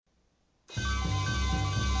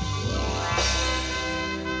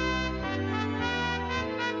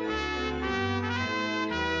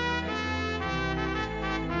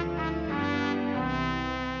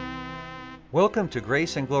Welcome to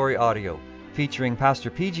Grace and Glory Audio, featuring Pastor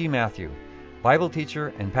P.G. Matthew, Bible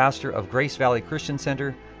teacher and pastor of Grace Valley Christian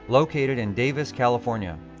Center, located in Davis,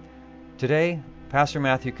 California. Today, Pastor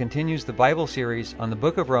Matthew continues the Bible series on the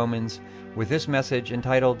book of Romans with this message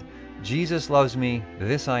entitled, Jesus Loves Me,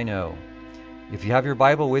 This I Know. If you have your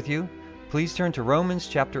Bible with you, please turn to Romans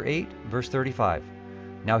chapter 8, verse 35.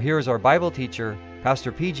 Now here is our Bible teacher,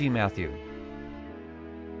 Pastor P.G. Matthew.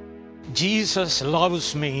 Jesus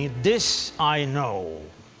loves me, this I know,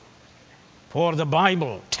 for the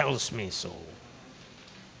Bible tells me so.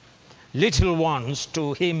 Little ones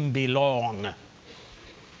to him belong.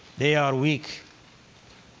 They are weak,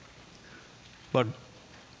 but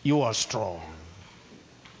you are strong.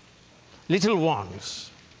 Little ones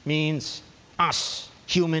means us,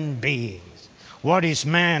 human beings. What is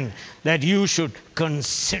man that you should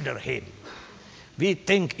consider him? We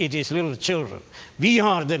think it is little children. We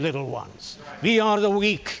are the little ones. We are the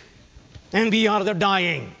weak. And we are the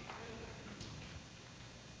dying.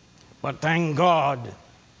 But thank God,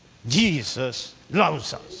 Jesus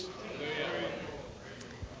loves us.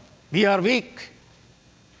 We are weak,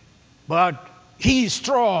 but he is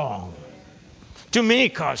strong to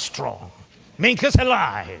make us strong, make us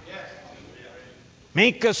alive,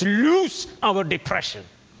 make us lose our depression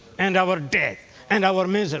and our death and our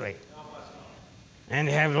misery, and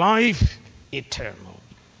have life eternal,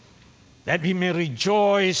 that we may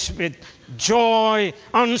rejoice with joy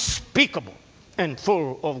unspeakable and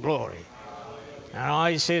full of glory. And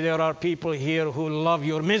I say there are people here who love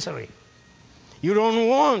your misery. You don't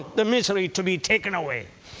want the misery to be taken away.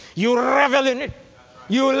 You revel in it.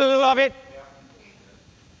 You love it.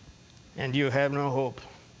 And you have no hope.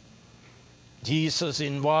 Jesus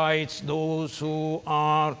invites those who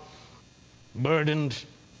are burdened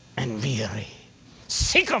and weary,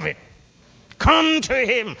 sick of it. Come to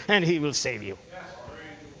him and he will save you.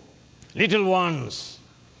 Little ones,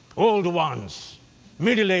 old ones,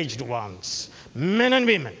 middle-aged ones, men and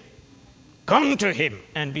women, come to him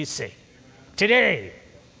and be saved. Today,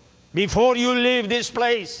 before you leave this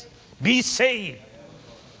place, be saved.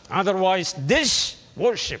 Otherwise, this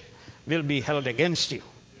worship will be held against you.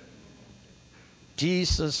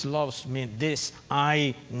 Jesus loves me, this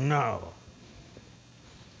I know.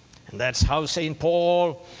 And that's how St.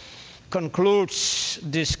 Paul concludes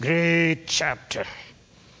this great chapter.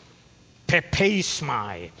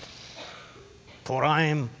 Pepeismai, for I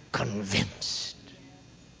am convinced.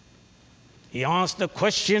 He asked the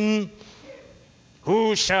question,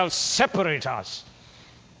 who shall separate us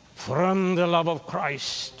from the love of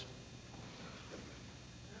Christ?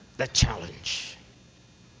 The challenge.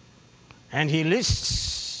 And he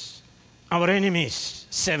lists our enemies,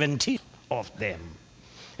 70 of them.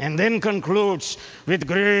 And then concludes with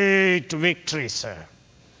great victory, sir.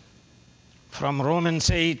 From Romans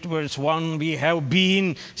 8, verse 1, we have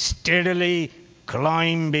been steadily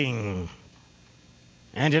climbing.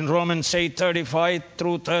 And in Romans 8, 35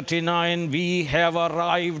 through 39, we have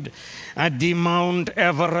arrived at the Mount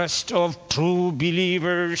Everest of true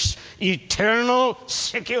believers, eternal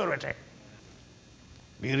security.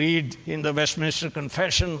 We read in the Westminster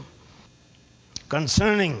Confession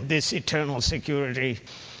concerning this eternal security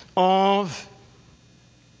of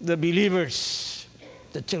the believers,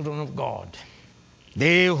 the children of God.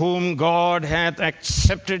 They whom God hath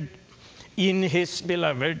accepted in his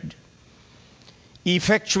beloved,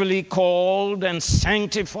 effectually called and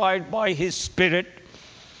sanctified by his Spirit,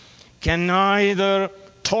 can neither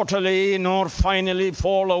totally nor finally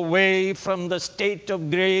fall away from the state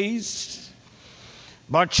of grace,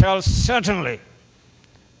 but shall certainly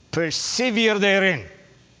persevere therein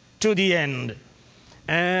to the end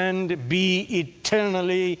and be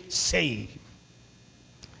eternally saved.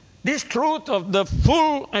 This truth of the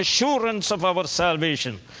full assurance of our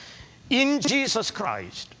salvation in Jesus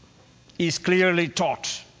Christ is clearly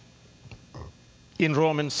taught in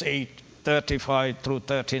Romans 8, 35 through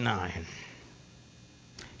 39.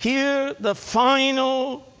 Here the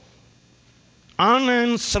final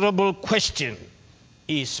unanswerable question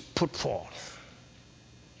is put forth.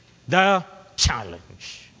 The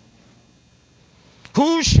challenge.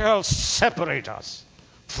 Who shall separate us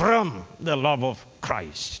from the love of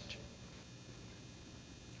Christ?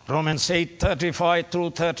 Romans 8, 35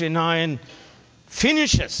 through 39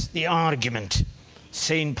 finishes the argument.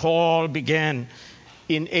 St. Paul began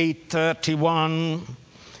in 8:31,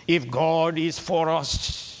 if God is for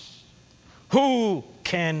us, who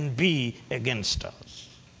can be against us?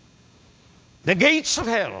 The gates of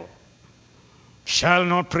hell shall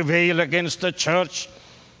not prevail against the church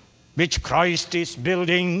which Christ is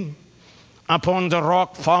building upon the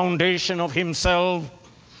rock foundation of himself,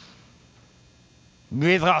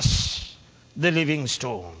 with us the living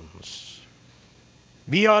stones.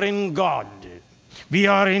 We are in God. We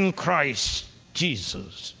are in Christ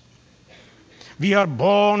Jesus. We are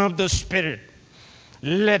born of the Spirit,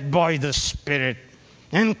 led by the Spirit,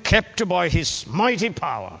 and kept by His mighty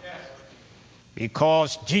power.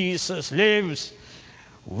 Because Jesus lives,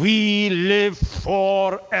 we live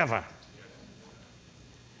forever.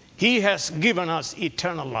 He has given us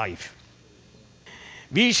eternal life.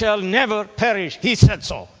 We shall never perish, He said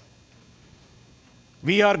so.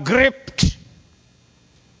 We are gripped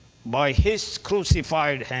by His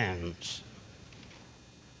crucified hands.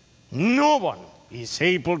 No one is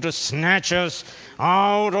able to snatch us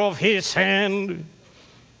out of His hand.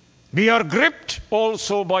 We are gripped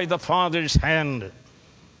also by the Father's hand.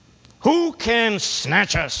 Who can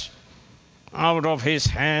snatch us out of His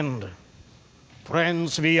hand?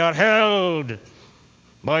 Friends, we are held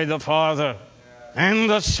by the Father and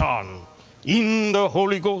the Son in the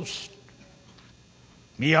Holy Ghost.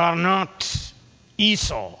 We are not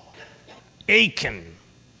Esau, Achan,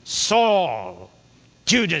 Saul,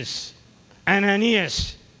 Judas,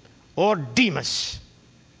 Ananias, or Demas.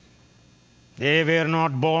 They were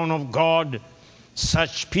not born of God.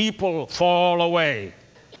 Such people fall away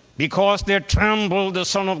because they trample the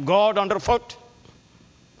Son of God underfoot,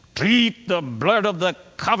 treat the blood of the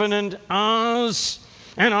covenant as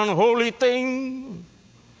an unholy thing,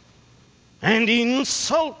 and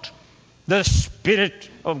insult the Spirit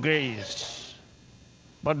of grace.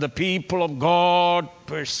 But the people of God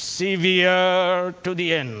persevere to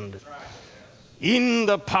the end in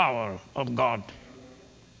the power of God.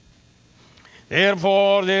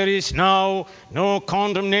 Therefore, there is now no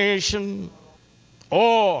condemnation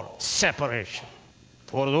or separation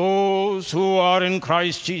for those who are in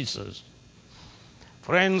Christ Jesus.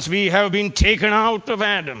 Friends, we have been taken out of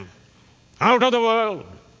Adam, out of the world,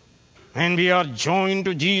 and we are joined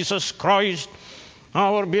to Jesus Christ,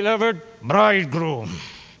 our beloved bridegroom.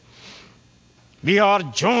 We are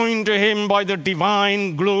joined to Him by the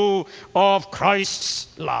divine glue of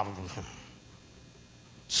Christ's love.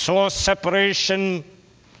 So separation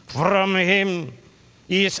from Him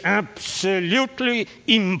is absolutely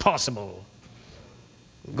impossible.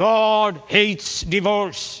 God hates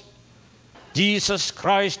divorce. Jesus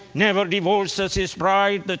Christ never divorces His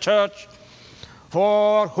bride, the church,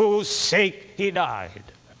 for whose sake He died.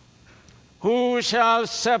 Who shall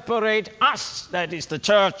separate us, that is the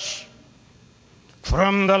church,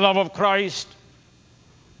 from the love of Christ?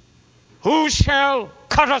 Who shall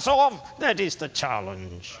cut us off? That is the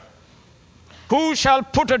challenge. Who shall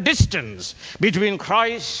put a distance between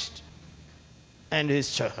Christ and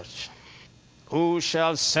His church? Who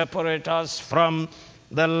shall separate us from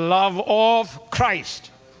the love of Christ?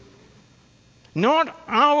 Not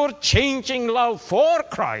our changing love for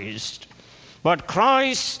Christ, but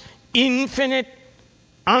Christ's infinite,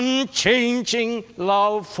 unchanging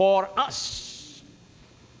love for us.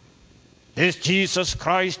 This Jesus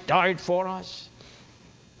Christ died for us,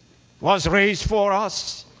 was raised for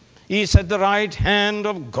us, is at the right hand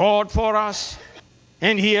of God for us,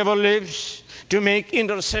 and He ever lives to make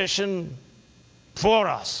intercession for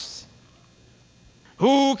us.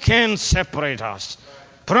 Who can separate us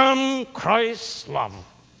from Christ's love?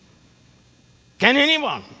 Can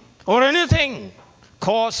anyone or anything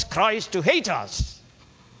cause Christ to hate us?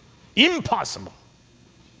 Impossible.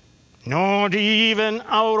 Not even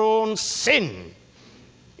our own sin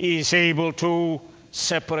is able to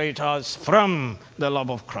separate us from the love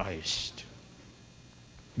of Christ.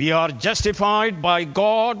 We are justified by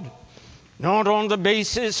God not on the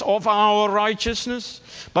basis of our righteousness,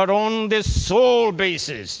 but on the sole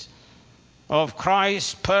basis of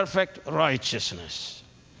Christ's perfect righteousness.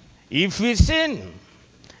 If we sin,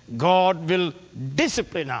 God will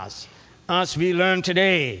discipline us, as we learn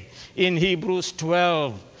today in Hebrews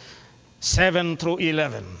 12, 7 through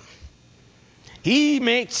 11. He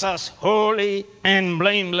makes us holy and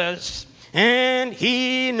blameless, and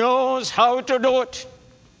He knows how to do it.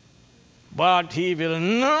 But He will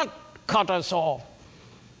not cut us off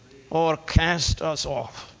or cast us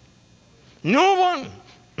off. No one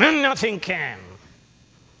and nothing can.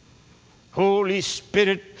 Holy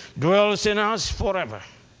Spirit dwells in us forever.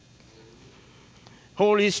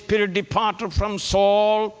 Holy Spirit departed from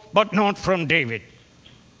Saul, but not from David.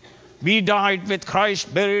 We died with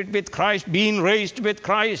Christ, buried with Christ, being raised with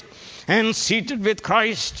Christ, and seated with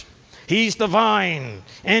Christ. He is the vine,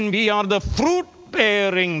 and we are the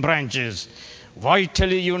fruit-bearing branches,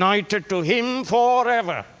 vitally united to Him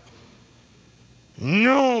forever.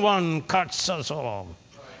 No one cuts us off.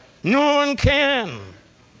 No one can.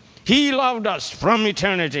 He loved us from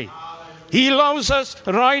eternity. He loves us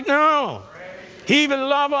right now. He will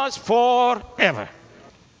love us forever.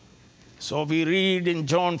 So we read in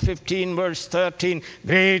John 15, verse 13,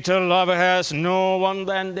 greater love has no one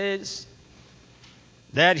than this,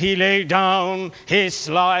 that he laid down his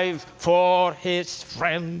life for his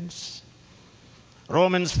friends.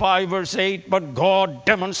 Romans 5, verse 8, but God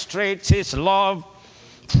demonstrates his love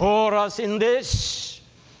for us in this: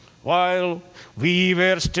 while we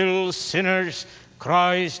were still sinners,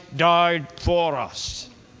 Christ died for us.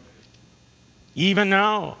 Even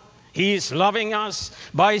now, he is loving us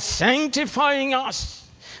by sanctifying us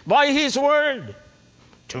by his word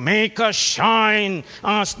to make us shine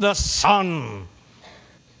as the sun,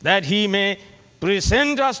 that he may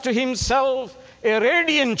present us to himself a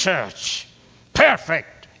radiant church,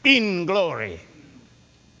 perfect in glory.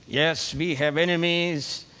 Yes, we have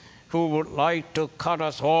enemies who would like to cut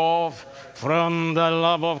us off from the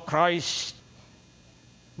love of Christ,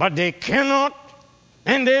 but they cannot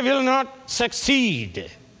and they will not succeed.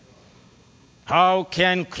 How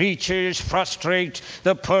can creatures frustrate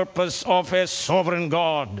the purpose of a sovereign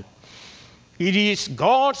God? It is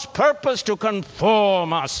God's purpose to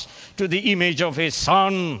conform us to the image of his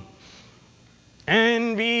Son.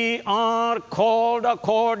 And we are called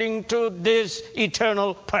according to this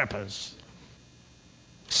eternal purpose.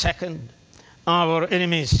 Second, our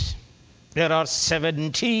enemies. There are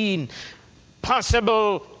 17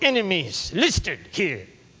 possible enemies listed here.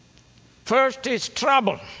 First is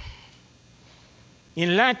trouble.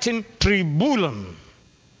 In Latin, tribulum,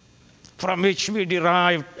 from which we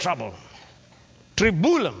derive trouble.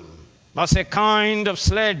 Tribulum was a kind of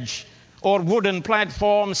sledge or wooden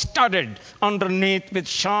platform studded underneath with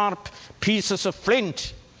sharp pieces of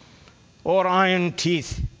flint or iron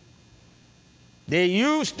teeth. They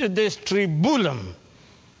used this tribulum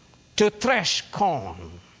to thresh corn.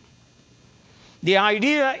 The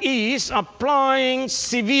idea is applying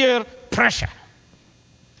severe pressure.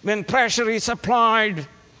 When pressure is applied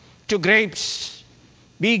to grapes,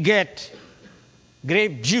 we get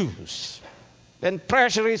grape juice. When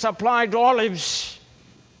pressure is applied to olives,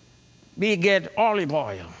 we get olive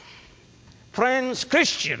oil. Friends,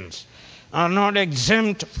 Christians are not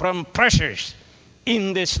exempt from pressures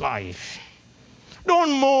in this life.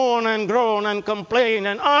 Don't moan and groan and complain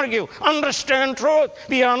and argue. Understand truth.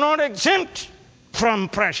 We are not exempt from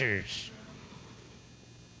pressures.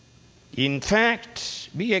 In fact,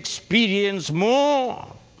 we experience more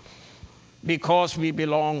because we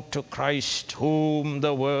belong to Christ, whom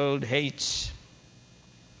the world hates.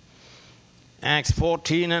 Acts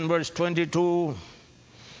 14 and verse 22,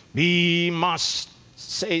 we must,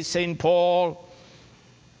 say St. Paul,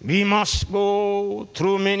 we must go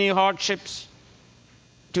through many hardships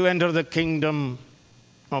to enter the kingdom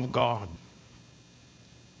of God.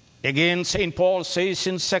 Again, St. Paul says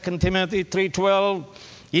in 2 Timothy 3:12,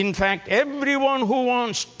 in fact, everyone who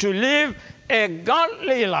wants to live a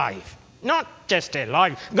godly life, not just a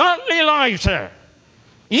life, godly life, sir,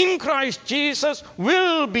 in Christ Jesus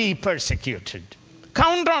will be persecuted.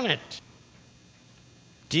 Count on it.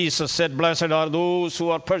 Jesus said, blessed are those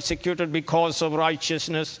who are persecuted because of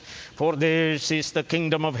righteousness, for theirs is the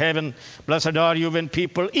kingdom of heaven. Blessed are you when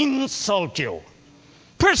people insult you,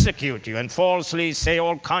 persecute you, and falsely say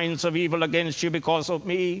all kinds of evil against you because of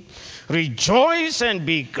me. Rejoice and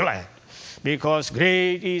be glad, because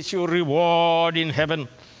great is your reward in heaven.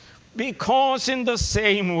 Because in the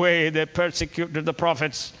same way they persecuted the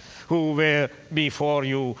prophets who were before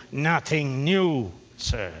you. Nothing new,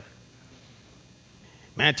 sir.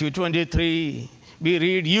 Matthew 23, we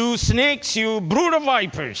read, you snakes, you brood of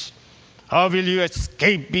vipers, how will you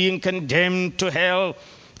escape being condemned to hell?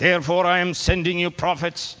 Therefore I am sending you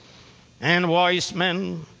prophets and wise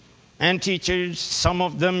men and teachers. Some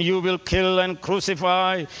of them you will kill and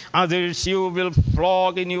crucify. Others you will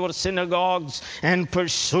flog in your synagogues and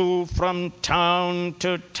pursue from town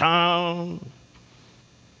to town.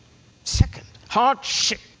 Second,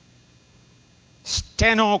 hardship.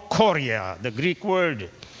 Stenochoria, the Greek word,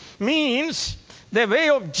 means the way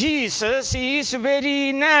of Jesus is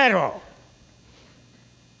very narrow.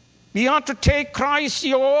 We ought to take Christ's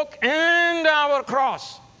yoke and our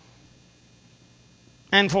cross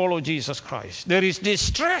and follow Jesus Christ. There is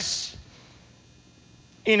distress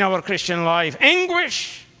in our Christian life,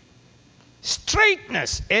 anguish,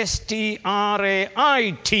 straightness, straightness.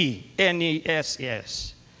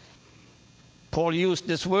 Paul used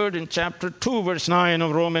this word in chapter 2, verse 9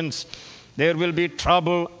 of Romans. There will be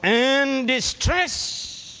trouble and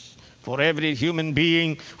distress for every human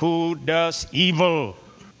being who does evil.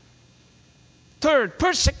 Third,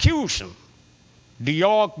 persecution.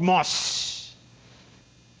 Diogmos.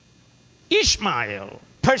 Ishmael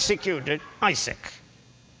persecuted Isaac.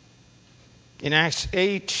 In Acts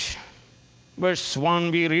 8, verse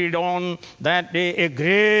 1, we read, on that day a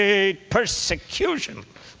great persecution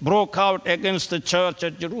broke out against the church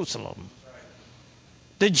at Jerusalem.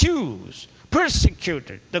 The Jews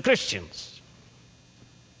persecuted the Christians.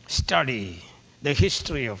 Study the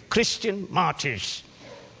history of Christian martyrs,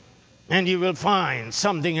 and you will find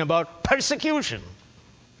something about persecution.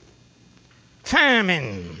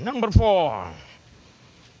 Famine, number 4.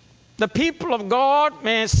 The people of God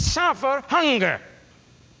may suffer hunger.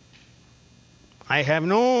 I have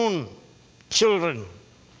known children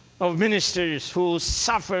of ministers who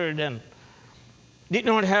suffered and did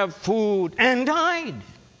not have food and died.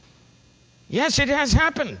 Yes, it has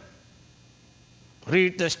happened.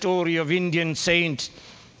 Read the story of Indian saint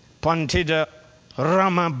Pandita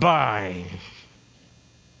Ramabai.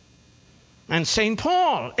 And St.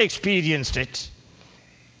 Paul experienced it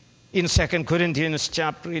in 2 Corinthians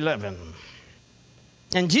chapter 11.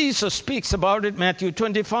 And Jesus speaks about it, Matthew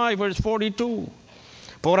 25, verse 42.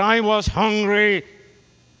 For I was hungry,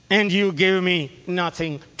 and you gave me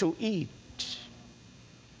nothing to eat.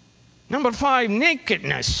 Number 5,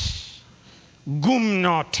 nakedness.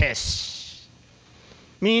 Gumnotes.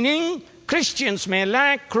 Meaning, Christians may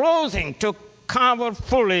lack clothing to cover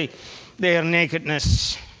fully their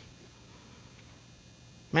nakedness.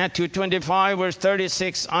 Matthew 25, verse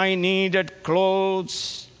 36, I needed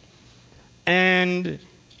clothes, and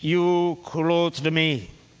you clothed me.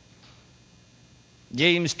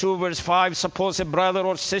 James 2, verse 5, suppose a brother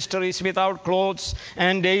or sister is without clothes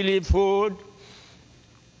and daily food,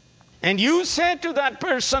 and you say to that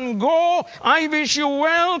person, go, I wish you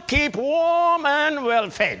well, keep warm and well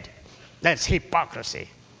fed. That's hypocrisy.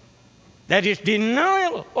 That is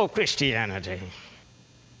denial of Christianity.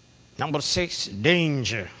 Number 6,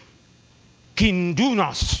 danger.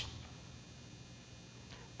 Kindunos.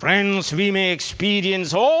 Friends, we may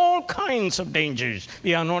experience all kinds of dangers.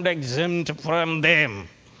 We are not exempt from them.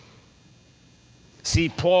 See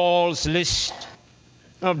Paul's list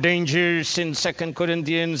of dangers in 2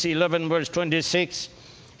 Corinthians 11, verse 26.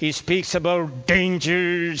 He speaks about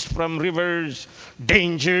dangers from rivers,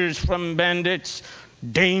 dangers from bandits,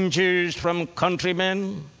 dangers from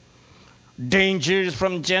countrymen, dangers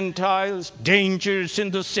from Gentiles, dangers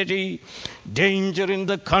in the city, danger in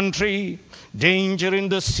the country, danger in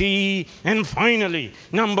the sea, and finally,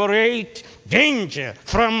 number 8, danger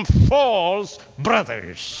from false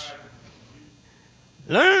brothers.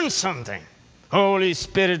 Learn something. Holy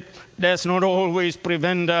Spirit does not always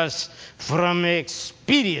prevent us from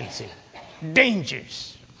experiencing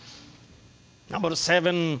dangers. Number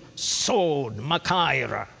 7, sword,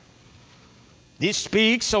 Machaira. This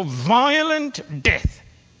speaks of violent death.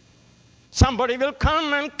 Somebody will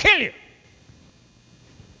come and kill you.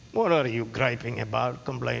 What are you griping about,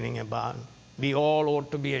 complaining about? We all ought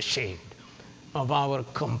to be ashamed of our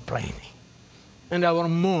complaining and our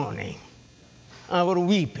mourning, our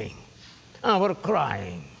weeping, our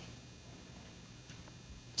crying.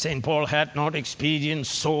 St. Paul had not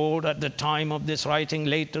experienced sword at the time of this writing.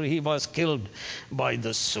 Later he was killed by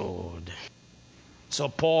the sword. So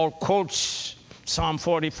Paul quotes Psalm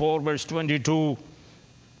 44, verse 22,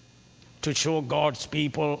 to show God's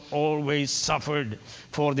people always suffered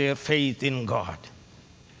for their faith in God.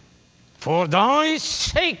 For thy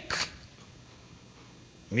sake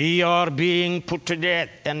we are being put to death.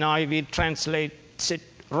 And NIV translates it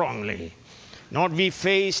wrongly. Not we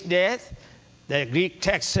face death. The Greek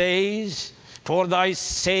text says, for thy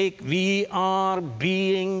sake we are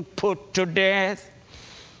being put to death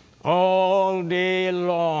all day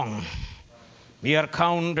long. We are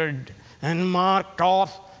counted and marked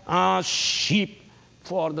off as sheep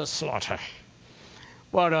for the slaughter.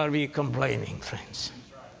 What are we complaining, friends?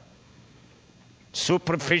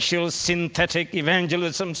 Superficial synthetic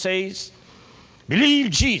evangelism says, believe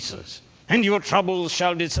Jesus and your troubles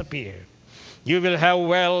shall disappear. You will have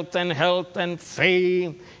wealth and health and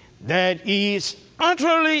fame. That is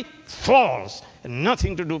utterly false and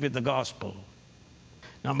nothing to do with the gospel.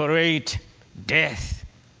 Number 8, death.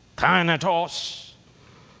 Thanatos.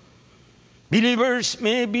 Believers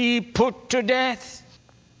may be put to death.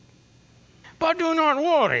 But do not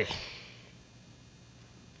worry.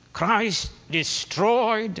 Christ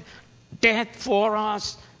destroyed death for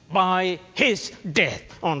us by his death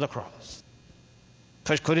on the cross.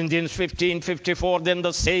 1 Corinthians 15:54, then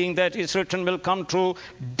the saying that is written will come true.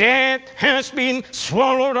 Death has been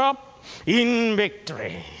swallowed up in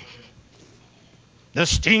victory. The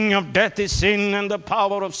sting of death is sin, and the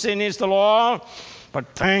power of sin is the law.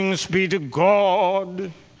 But thanks be to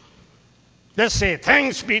God. Let's say,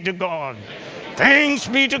 thanks be to God. Thanks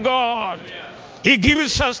be to God. He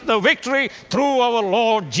gives us the victory through our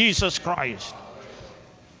Lord Jesus Christ.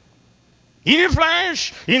 In a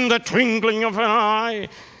flash, in the twinkling of an eye,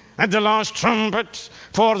 at the last trumpet,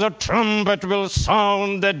 for the trumpet will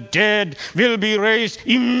sound, the dead will be raised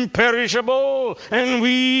imperishable, and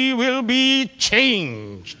we will be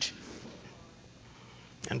changed.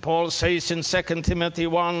 And Paul says in 2 Timothy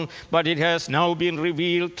 1, but it has now been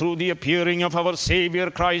revealed through the appearing of our Savior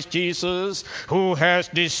Christ Jesus, who has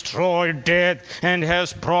destroyed death and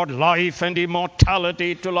has brought life and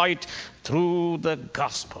immortality to light through the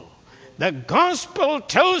gospel. The gospel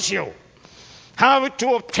tells you how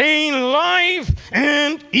to obtain life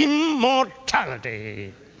and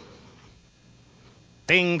immortality.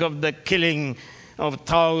 Think of the killing of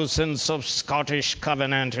thousands of Scottish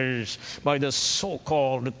Covenanters by the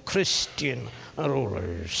so-called Christian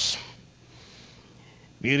rulers.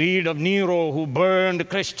 We read of Nero, who burned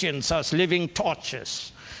Christians as living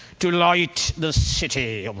torches to light the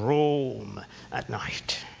city of Rome at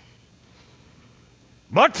night.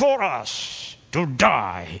 But for us, to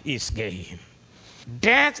die is gain.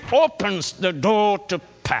 Death opens the door to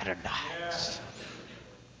paradise.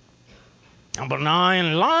 Number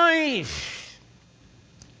 9, life.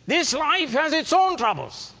 This life has its own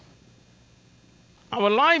troubles. Our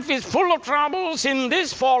life is full of troubles in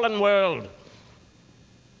this fallen world.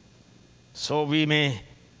 So we may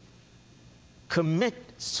commit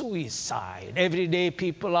suicide. Every day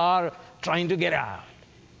people are trying to get out.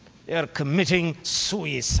 They are committing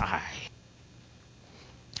suicide.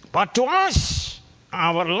 But to us,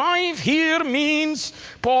 our life here means,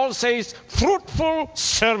 Paul says, fruitful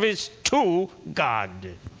service to God.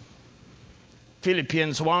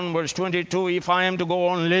 Philippians 1 verse 22, if I am to go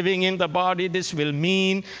on living in the body, this will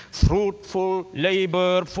mean fruitful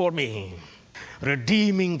labor for me,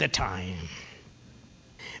 redeeming the time.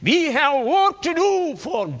 We have work to do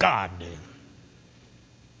for God.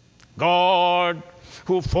 God,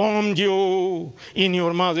 who formed you in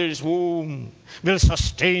your mother's womb, will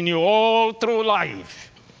sustain you all through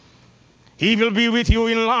life. He will be with you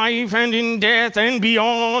in life and in death and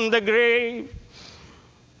beyond the grave.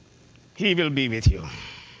 He will be with you.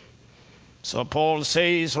 So Paul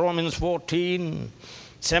says, Romans 14,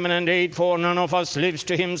 7 and 8, for none of us lives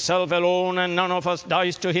to himself alone, and none of us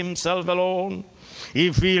dies to himself alone.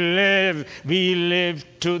 If we live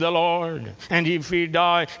to the Lord. And if we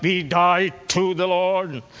die to the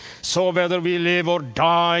Lord. So whether we live or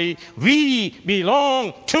die, we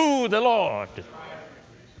belong to the Lord.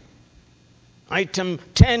 Item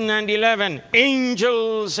 10 and 11,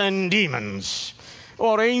 angels and demons,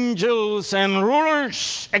 or angels and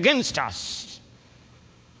rulers against us.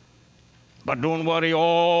 But don't worry,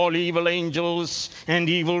 all evil angels and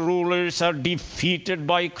evil rulers are defeated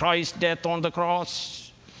by Christ's death on the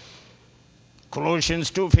cross. Colossians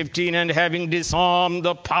 2:15, and having disarmed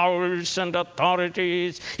the powers and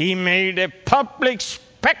authorities, he made a public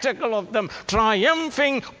spectacle of them,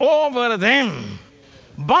 triumphing over them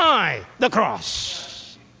by the cross.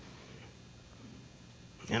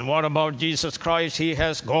 And what about Jesus Christ? He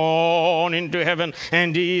has gone into heaven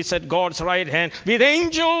and he is at God's right hand with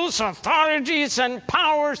angels, authorities, and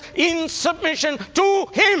powers in submission to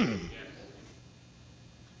him.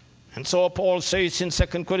 And so Paul says in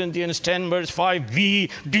 2 Corinthians 10 verse 5, we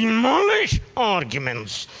demolish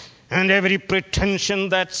arguments and every pretension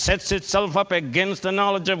that sets itself up against the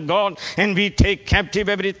knowledge of God, and we take captive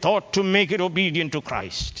every thought to make it obedient to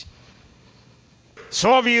Christ.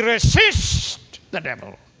 So we resist the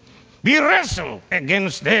devil. We wrestle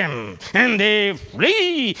against them, and they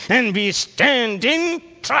flee, and we stand in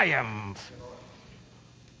triumph.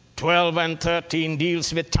 12 and 13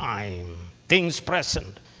 deals with time, things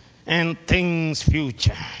present, and things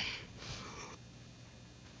future.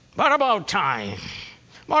 What about time?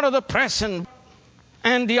 What are the present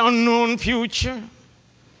and the unknown future?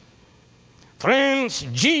 Friends,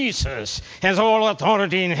 Jesus has all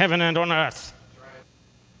authority in heaven and on earth.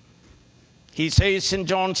 He says in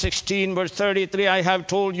John 16 verse 33, I have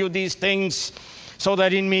told you these things so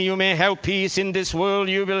that in me you may have peace. In this world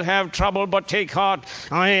you will have trouble, but take heart,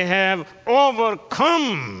 I have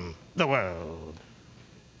overcome the world.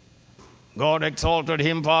 God exalted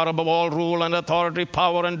him far above all rule and authority,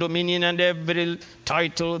 power and dominion, and every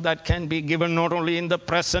title that can be given, not only in the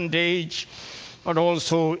present age, but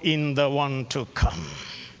also in the one to come.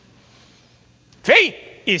 Faith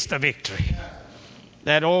is the victory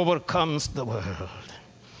that overcomes the world.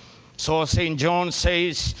 So St. John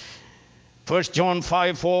says, 1 John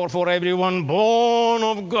 5:4, for everyone born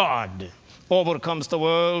of God overcomes the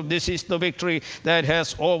world. This is the victory that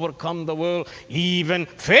has overcome the world, even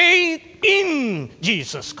faith in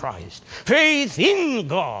Jesus Christ, faith in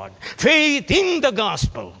God, faith in the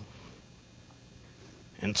gospel.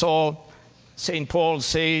 And so St. Paul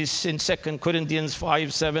says in 2 Corinthians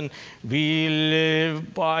 5:7, we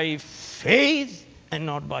live by faith and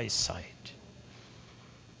not by sight.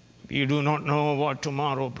 We do not know what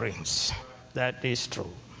tomorrow brings. That is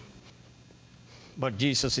true. But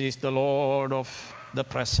Jesus is the Lord of the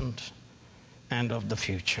present and of the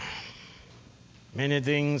future. Many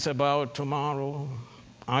things about tomorrow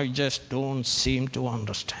I just don't seem to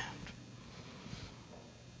understand.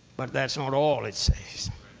 But that's not all it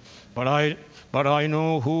says. But I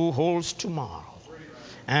know who holds tomorrow.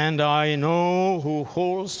 And I know who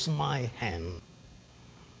holds my hand.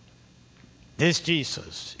 This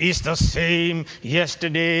Jesus is the same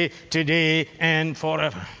yesterday, today, and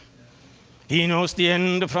forever. He knows the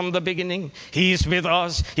end from the beginning. He is with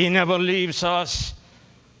us. He never leaves us.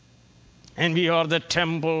 And we are the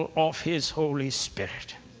temple of His Holy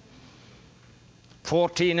Spirit.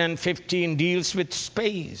 14 and 15 deals with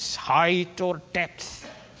space, height or depth.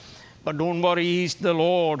 But don't worry, He's the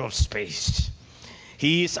Lord of space.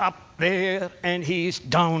 He is up there and He is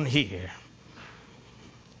down here.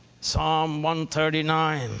 Psalm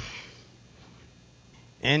 139.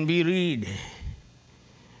 And we read,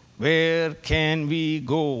 where can we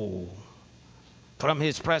go from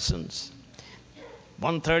His presence?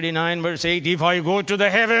 139 verse 8, if I go to the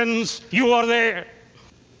heavens, you are there.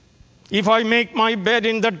 If I make my bed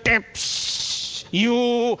in the depths,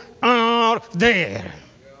 you are there.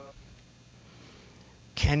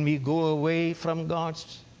 Can we go away from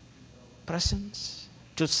God's presence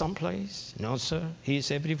to some place? No, sir. He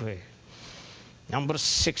is everywhere. Number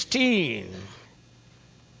 16.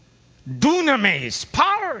 Dunamis,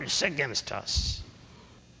 powers against us.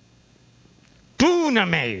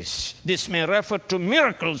 Dunamis. This may refer to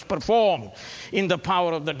miracles performed in the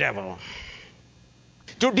power of the devil.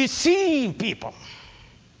 To deceive people.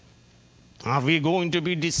 Are we going to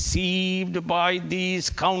be deceived by these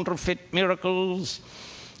counterfeit miracles?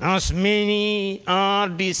 As many are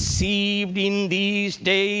deceived in these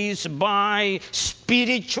days by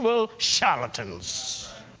spiritual charlatans.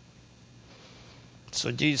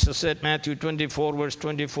 So Jesus said, Matthew 24, verse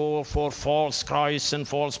 24, for false Christs and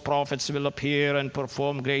false prophets will appear and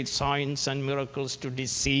perform great signs and miracles to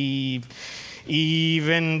deceive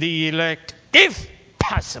even the elect, if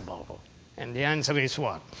possible. And the answer is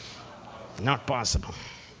what? Not possible.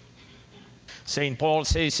 St. Paul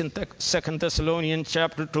says in 2 Thessalonians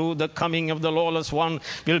chapter 2, the coming of the lawless one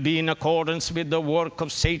will be in accordance with the work of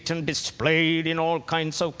Satan displayed in all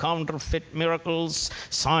kinds of counterfeit miracles,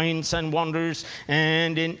 signs and wonders,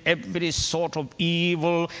 and in every sort of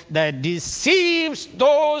evil that deceives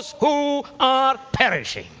those who are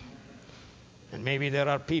perishing. And maybe there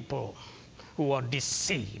are people who are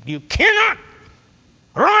deceived. You cannot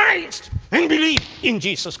rise and believe in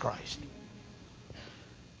Jesus Christ.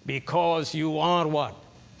 Because you are what?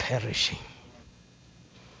 Perishing.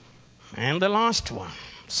 And the last one,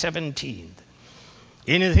 17th.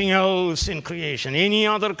 Anything else in creation, any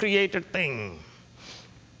other created thing.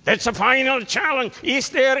 That's a final challenge. Is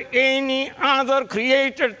there any other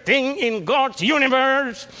created thing in God's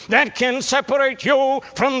universe that can separate you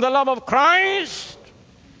from the love of Christ?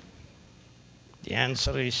 The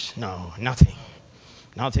answer is no, nothing.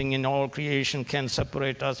 Nothing in all creation can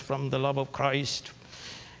separate us from the love of Christ.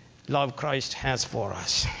 Love Christ has for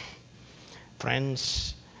us.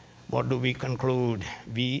 Friends, what do we conclude?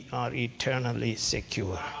 We are eternally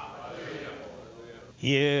secure.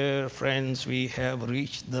 Here, friends, we have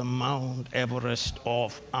reached the Mount Everest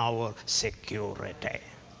of our security.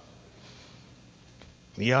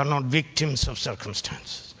 We are not victims of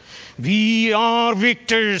circumstances. We are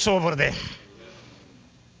victors over them.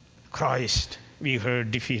 Christ, we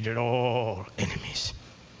heard, defeated all enemies.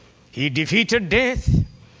 He defeated death.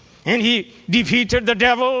 And He defeated the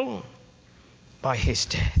devil by His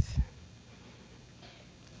death.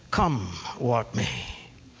 Come what may.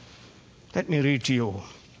 Let me read to you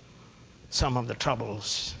some of the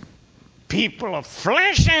troubles people of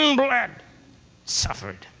flesh and blood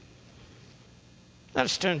suffered.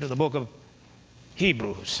 Let's turn to the book of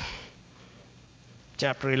Hebrews,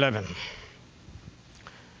 chapter 11.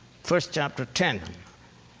 First chapter 10.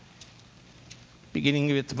 Beginning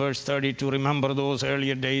with verse 32, remember those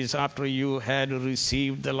earlier days after you had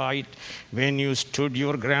received the light, when you stood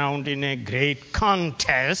your ground in a great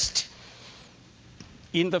contest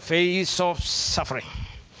in the face of suffering.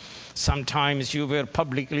 Sometimes you were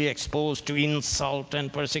publicly exposed to insult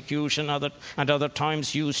and persecution. At other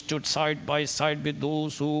times you stood side by side with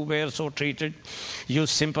those who were so treated. You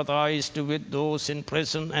sympathized with those in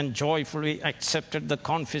prison and joyfully accepted the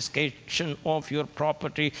confiscation of your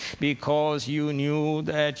property because you knew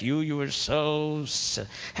that you yourselves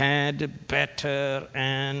had better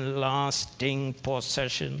and lasting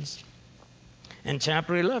possessions. And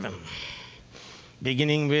chapter 11,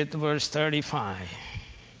 beginning with verse 35.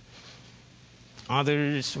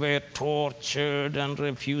 Others were tortured and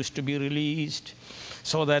refused to be released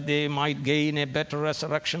so that they might gain a better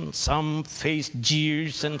resurrection. Some faced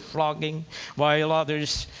jeers and flogging, while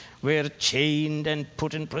others were chained and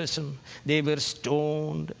put in prison. They were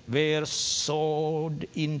stoned, were sawed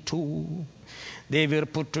in two. They were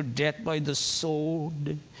put to death by the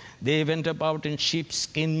sword. They went about in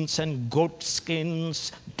sheepskins and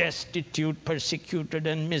goatskins, destitute, persecuted,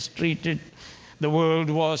 and mistreated. The world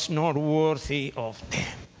was not worthy of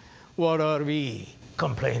them. What are we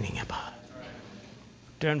complaining about?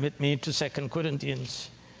 Turn with me to 2 Corinthians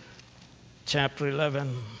chapter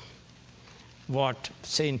 11. What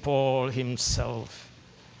St. Paul himself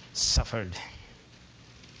suffered.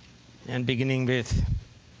 And beginning with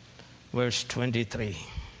verse 23.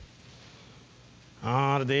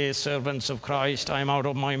 Are they servants of Christ? I am out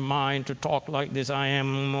of my mind to talk like this. I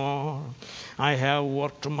am more. I have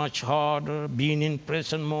worked much harder, been in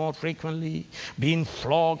prison more frequently, been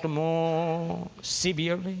flogged more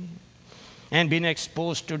severely, and been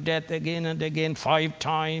exposed to death again and again. 5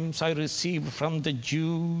 times I received from the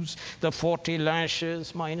Jews the 40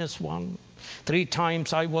 lashes minus 1. 3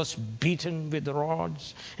 times I was beaten with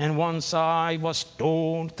rods, and once I was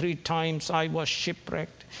stoned. 3 times I was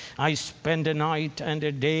shipwrecked. I spent a night and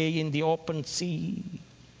a day in the open sea.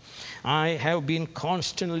 I have been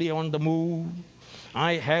constantly on the move.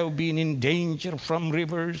 I have been in danger from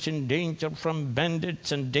rivers, in danger from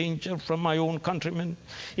bandits, in danger from my own countrymen,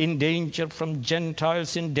 in danger from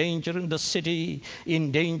Gentiles, in danger in the city,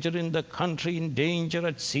 in danger in the country, in danger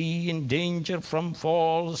at sea, in danger from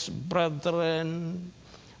false brethren.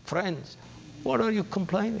 Friends, what are you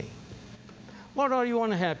complaining? What are you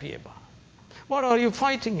unhappy about? What are you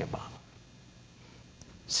fighting about?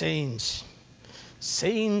 Saints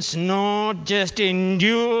not just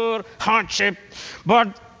endure hardship,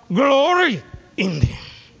 but glory in them.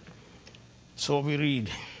 So we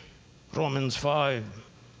read Romans 5,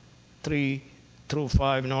 3 through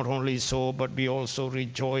 5. Not only so, but we also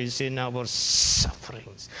rejoice in our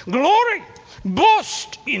sufferings. Glory,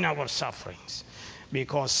 boast in our sufferings,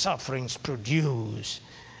 because sufferings produce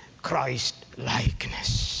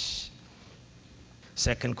Christ-likeness.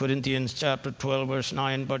 2 Corinthians chapter 12 verse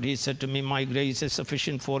 9, but he said to me, my grace is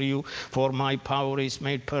sufficient for you, for my power is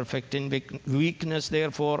made perfect in weakness.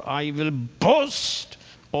 Therefore I will boast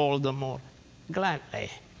all the more gladly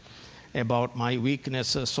about my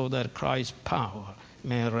weaknesses, so that Christ's power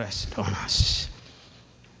may rest on us.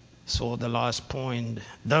 So the last point,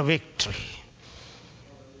 the victory.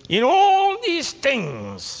 In all these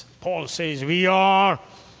things, Paul says, we are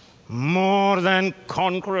more than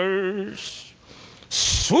conquerors.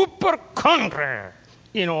 Super conqueror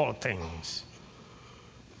in all things.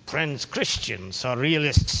 Friends, Christians are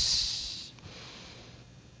realists.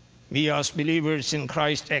 We as believers in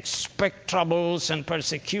Christ expect troubles and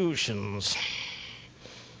persecutions,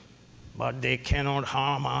 but they cannot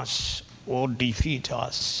harm us or defeat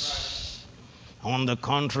us. On the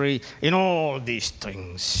contrary, in all these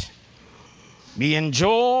things, we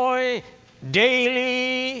enjoy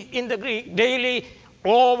daily, in the Greek, daily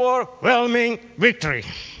overwhelming victory.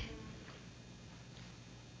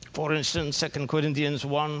 For instance, 2 Corinthians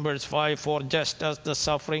 1 verse 5, for just as the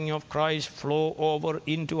suffering of Christ flow over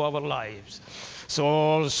into our lives, so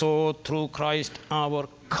also through Christ our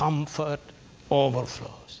comfort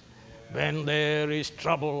overflows. When there is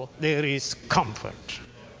trouble, there is comfort.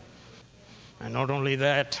 And not only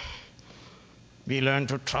that, we learn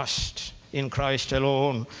to trust in Christ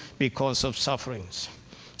alone because of sufferings.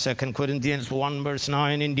 2 Corinthians 1 verse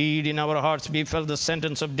 9, indeed in our hearts we felt the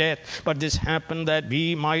sentence of death, but this happened that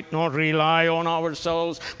we might not rely on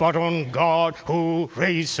ourselves, but on God who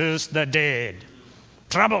raises the dead.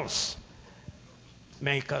 Troubles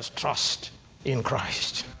make us trust in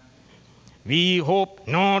Christ. We hope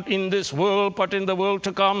not in this world, but in the world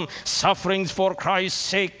to come. Sufferings for Christ's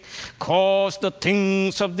sake cause the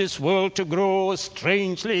things of this world to grow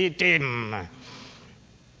strangely dim.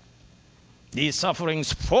 These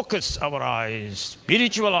sufferings focus our eyes,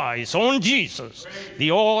 spiritual eyes, on Jesus,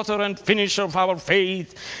 the author and finisher of our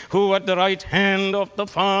faith, who at the right hand of the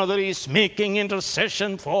Father is making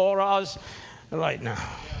intercession for us right now.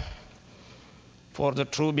 For the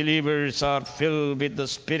true believers are filled with the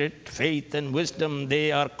Spirit, faith, and wisdom.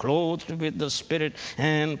 They are clothed with the Spirit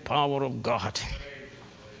and power of God.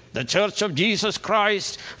 The Church of Jesus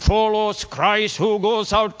Christ follows Christ, who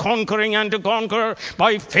goes out conquering and to conquer.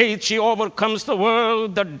 By faith she overcomes the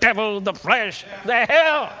world, the devil, the flesh, the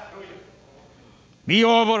hell. We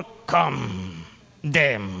overcome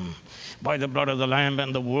them by the blood of the Lamb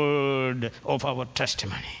and the word of our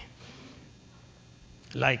testimony.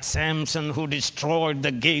 Like Samson, who destroyed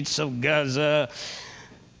the gates of Gaza,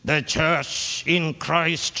 the church in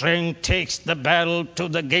Christ's strength takes the battle to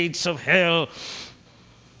the gates of hell,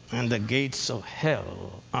 and the gates of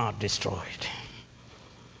hell are destroyed.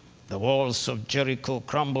 The walls of Jericho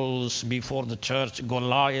crumbles before the church.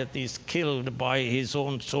 Goliath is killed by his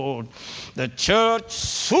own sword. The church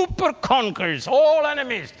super conquers all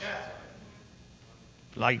enemies.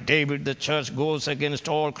 Like David, the church goes against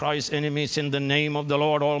all Christ's enemies in the name of the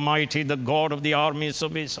Lord Almighty, the God of the armies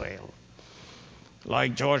of Israel.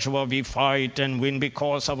 Like Joshua, we fight and win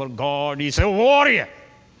because our God is a warrior.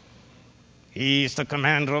 He is the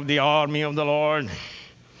commander of the army of the Lord.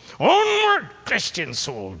 Onward, Christian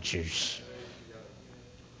soldiers.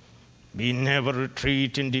 We never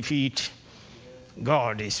retreat in defeat.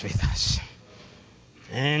 God is with us.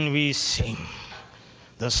 And we sing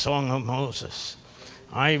the song of Moses.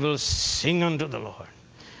 I will sing unto the Lord,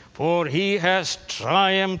 for he has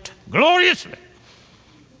triumphed gloriously.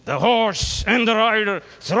 The horse and the rider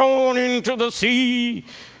thrown into the sea.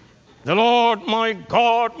 The Lord my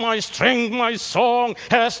God, my strength, my song,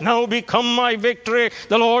 has now become my victory.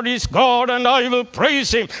 The Lord is God, and I will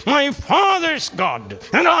praise him. My Father's God,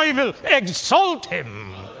 and I will exalt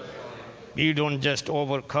him. We don't just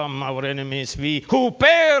overcome our enemies. We who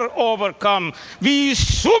pair overcome. We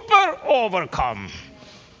super overcome.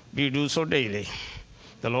 We do so daily.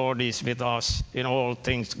 The Lord is with us in all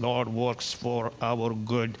things. God works for our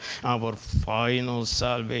good, our final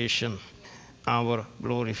salvation, our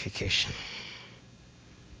glorification.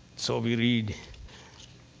 So we read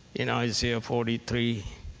in Isaiah 43,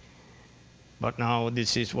 but now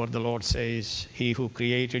this is what the Lord says. He who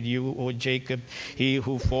created you, O Jacob, he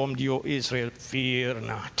who formed you, O Israel, fear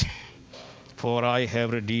not, for I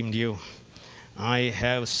have redeemed you. I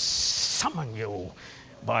have summoned you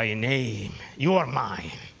by name. You are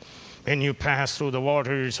mine. When you pass through the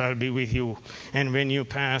waters, I'll be with you. And when you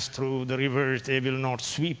pass through the rivers, they will not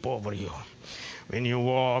sweep over you. When you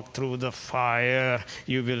walk through the fire,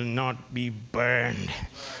 you will not be burned.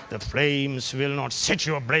 The flames will not set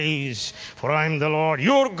you ablaze. For I am the Lord,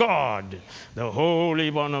 your God, the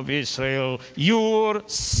Holy One of Israel, your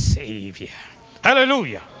Savior.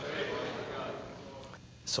 Hallelujah.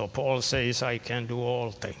 So Paul says, I can do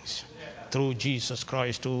all things through Jesus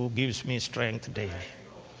Christ, who gives me strength daily,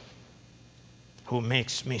 who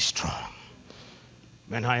makes me strong.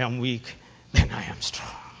 When I am weak, then I am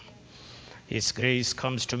strong. His grace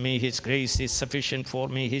comes to me. His grace is sufficient for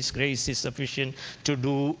me. His grace is sufficient to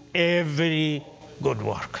do every good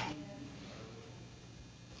work.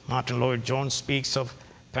 Martin Lloyd-Jones speaks of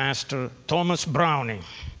Pastor Thomas Browning.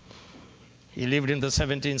 He lived in the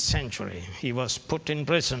 17th century. He was put in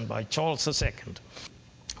prison by Charles II.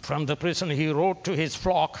 From the prison, he wrote to his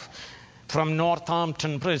flock from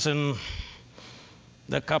Northampton prison,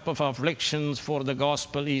 the cup of afflictions for the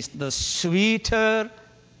gospel is the sweeter,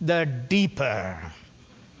 the deeper.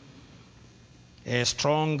 A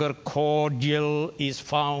stronger cordial is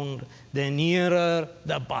found the nearer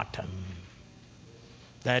the bottom.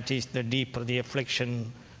 That is, the deeper the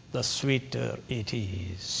affliction, the sweeter it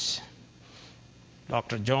is.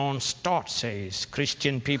 Dr. John Stott says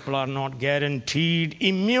Christian people are not guaranteed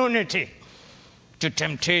immunity to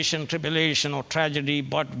temptation, tribulation, or tragedy,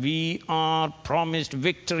 but we are promised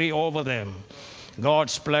victory over them.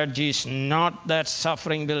 God's pledge is not that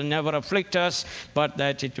suffering will never afflict us, but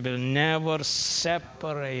that it will never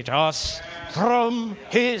separate us from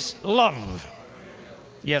his love.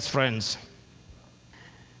 Yes, friends,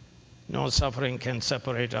 no suffering can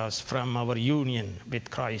separate us from our union with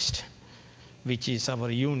Christ, which is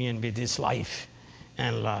our union with his life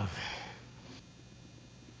and love.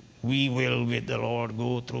 We will with the Lord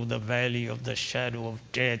go through the valley of the shadow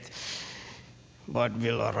of death, but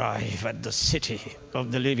will arrive at the city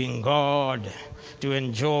of the living God to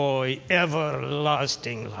enjoy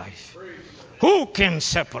everlasting life. Who can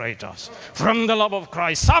separate us from the love of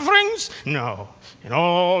Christ? Sufferings? No. In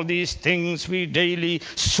all these things we daily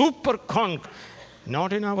super conquer,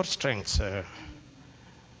 not in our strength, sir,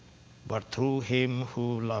 but through him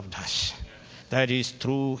who loved us. That is,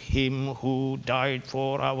 through him who died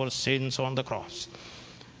for our sins on the cross.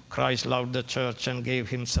 Christ loved the church and gave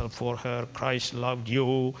himself for her. Christ loved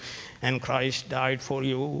you and Christ died for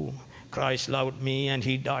you. Christ loved me and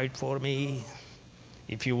he died for me.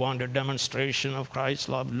 If you want a demonstration of Christ's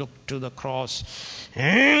love, look to the cross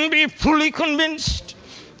and be fully convinced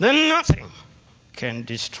that nothing can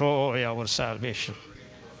destroy our salvation.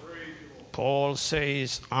 Paul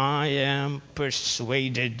says, I am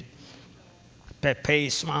persuaded.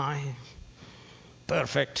 Pepesmai,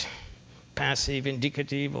 perfect, passive,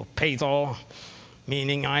 indicative of peitho,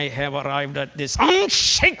 meaning I have arrived at this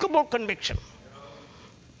unshakable conviction,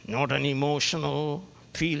 not an emotional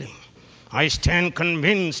feeling. I stand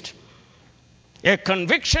convinced. A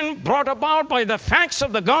conviction brought about by the facts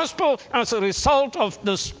of the gospel as a result of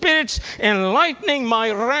the Spirit's enlightening my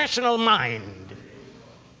rational mind.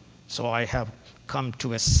 So I have come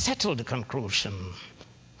to a settled conclusion.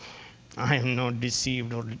 I am not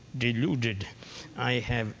deceived or deluded. I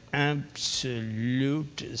have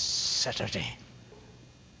absolute certainty.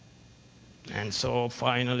 And so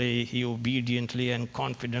finally he obediently and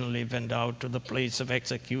confidently went out to the place of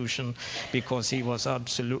execution because he was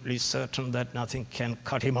absolutely certain that nothing can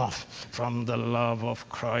cut him off from the love of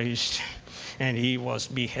Christ. And he was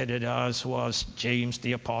beheaded, as was James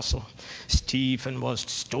the apostle. Stephen was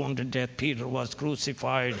stoned to death. Peter was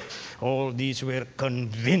crucified. All these were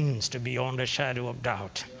convinced beyond a shadow of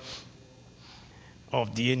doubt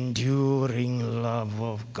of the enduring love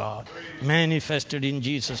of God manifested in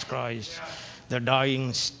Jesus Christ. The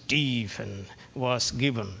dying Stephen was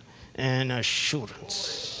given an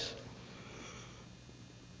assurance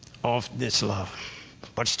of this love.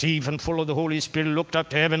 But Stephen, full of the Holy Spirit, looked up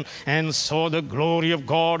to heaven and saw the glory of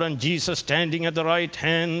God and Jesus standing at the right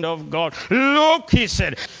hand of God. Look, he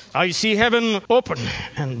said, I see heaven open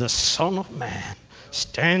and the Son of Man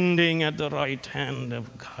standing at the right hand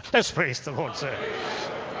of God. Let's praise the Lord, sir.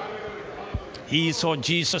 He saw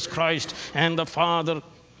Jesus Christ and the Father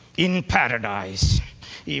in paradise.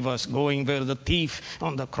 He was going where the thief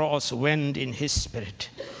on the cross went in his spirit.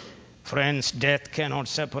 Friends, death cannot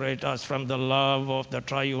separate us from the love of the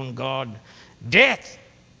triune God. Death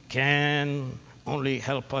can only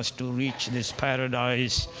help us to reach this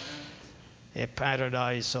paradise, a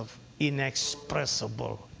paradise of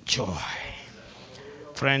inexpressible joy.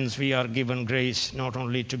 Friends, we are given grace not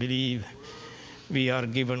only to believe, we are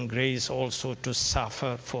given grace also to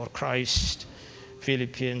suffer for Christ.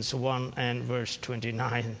 Philippians 1 and verse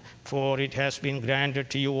 29. For it has been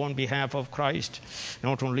granted to you on behalf of Christ,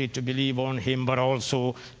 not only to believe on him, but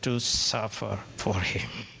also to suffer for him.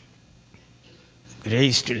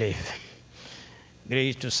 Grace to live,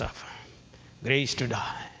 grace to suffer, grace to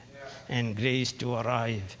die, and grace to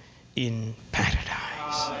arrive in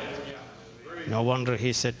paradise. No wonder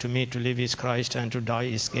he said to me, to live is Christ and to die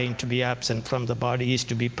is gain. To be absent from the body is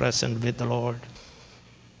to be present with the Lord.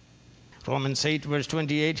 Romans 8 verse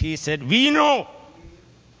 28, he said, we know,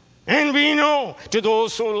 and we know to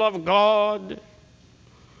those who love God,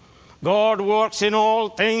 God works in all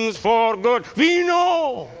things for good. We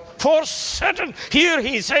know for certain. Here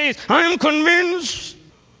he says, I am convinced.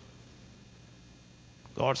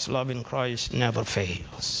 God's love in Christ never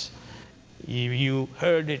fails. You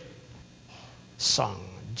heard it sung.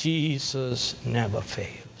 Jesus never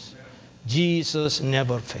fails. Jesus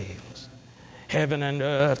never fails. Heaven and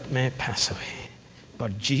earth may pass away,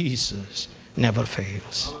 but Jesus never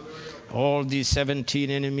fails. All these 17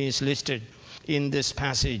 enemies listed in this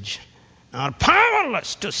passage are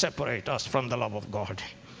powerless to separate us from the love of God.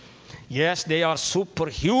 Yes, they are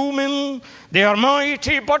superhuman, they are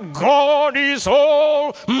mighty, but God is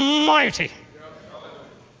almighty.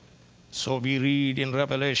 So we read in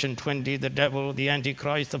Revelation 20, the devil, the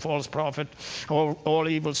Antichrist, the false prophet, all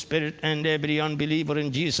evil spirit, and every unbeliever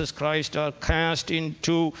in Jesus Christ are cast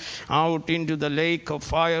out into the lake of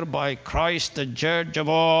fire by Christ, the judge of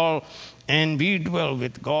all, and we dwell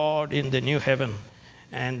with God in the new heaven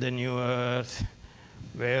and the new earth,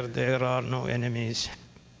 where there are no enemies,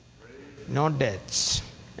 no deaths,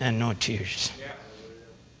 and no tears.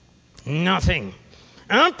 Nothing,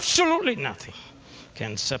 absolutely nothing,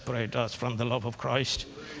 can separate us from the love of Christ.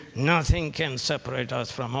 Nothing can separate us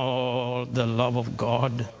from all the love of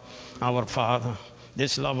God, our Father.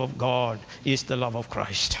 This love of God is the love of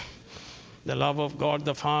Christ. The love of God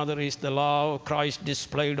the Father is the love Christ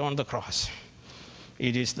displayed on the cross.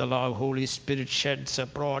 It is the love Holy Spirit sheds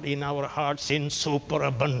abroad in our hearts in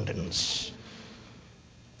superabundance.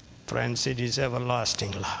 Friends, it is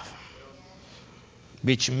everlasting love,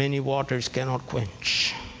 which many waters cannot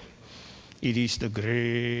quench. It is the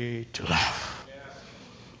great love.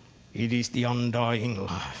 It is the undying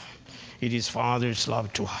love. It is Father's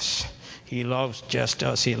love to us. He loves just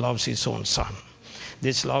as he loves his own Son.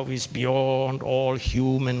 This love is beyond all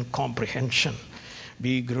human comprehension.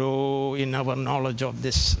 We grow in our knowledge of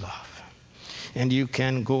this love. And you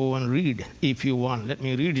can go and read if you want. Let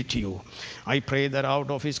me read it to you. I pray that out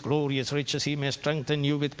of his glorious riches he may strengthen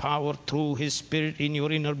you with power through his Spirit in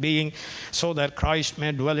your inner being, so that Christ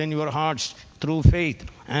may dwell in your hearts through faith.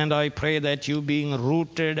 And I pray that you, being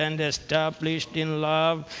rooted and established in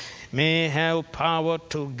love, may have power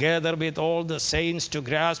together with all the saints to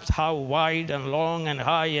grasp how wide and long and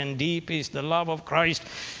high and deep is the love of Christ,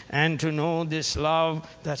 and to know this love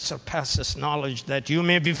that surpasses knowledge, that you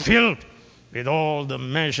may be filled with all the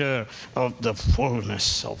measure of the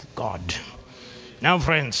fullness of God. Now,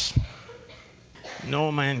 friends,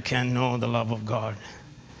 no man can know the love of God.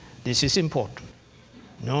 This is important.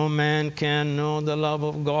 No man can know the love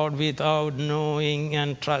of God without knowing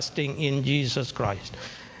and trusting in Jesus Christ,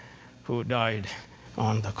 who died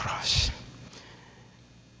on the cross.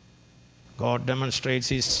 God demonstrates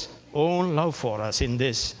his own love for us in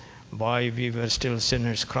this: while we were still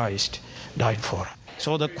sinners, Christ died for us.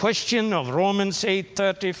 So the question of Romans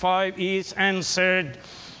 8:35 is answered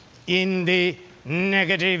in the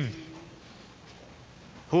negative.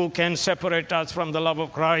 Who can separate us from the love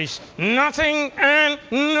of Christ? Nothing and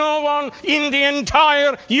no one in the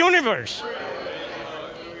entire universe.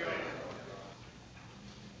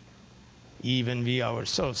 Even we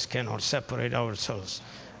ourselves cannot separate ourselves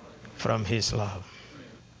from his love.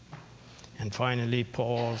 And finally,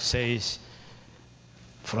 Paul says,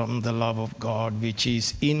 from the love of God which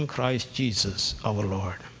is in Christ Jesus our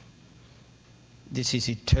Lord. This is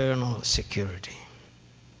eternal security.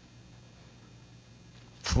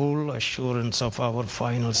 Full assurance of our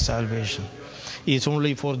final salvation is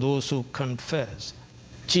only for those who confess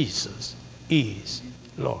Jesus is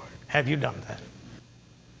Lord. Have you done that?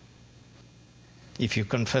 If you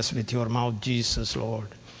confess with your mouth Jesus Lord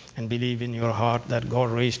and believe in your heart that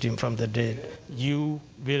God raised him from the dead, you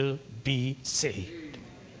will be saved.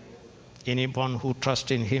 Anyone who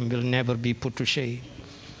trusts in him will never be put to shame.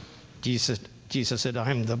 Jesus said,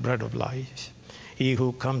 I am the bread of life. He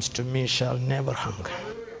who comes to me shall never hunger,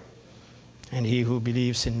 and he who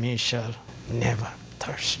believes in me shall never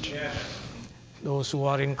thirst. Yes. Those who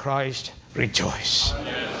are in Christ, rejoice.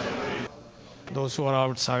 Yes. Those who are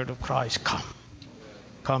outside of Christ, come.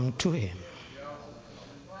 Come to him.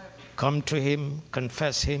 Come to him,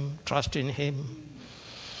 confess him, trust in him,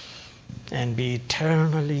 and be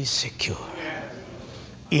eternally secure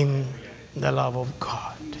in the love of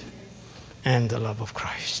God and the love of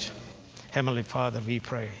Christ. Heavenly Father, we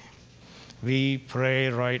pray. We pray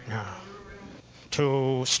right now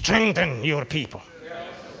to strengthen your people,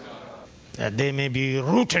 that they may be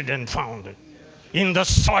rooted and founded in the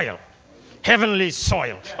soil, heavenly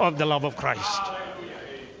soil of the love of Christ,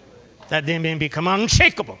 that they may become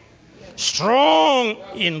unshakable, strong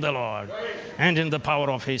in the Lord and in the power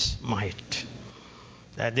of his might,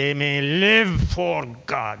 that they may live for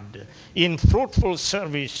God in fruitful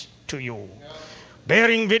service to you,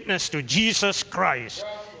 bearing witness to Jesus Christ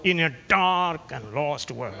in a dark and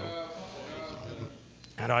lost world.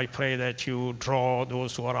 And I pray that you draw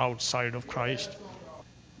those who are outside of Christ,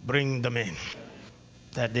 bring them in,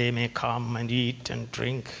 that they may come and eat and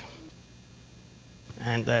drink,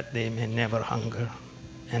 and that they may never hunger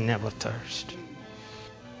and never thirst.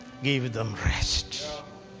 Give them rest.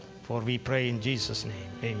 For we pray in Jesus'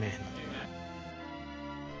 name. Amen.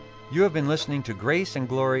 You have been listening to Grace and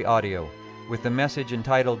Glory Audio with the message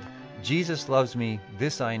entitled, Jesus Loves Me,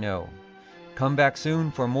 This I Know. Come back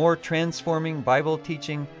soon for more transforming Bible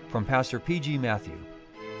teaching from Pastor P.G. Matthew.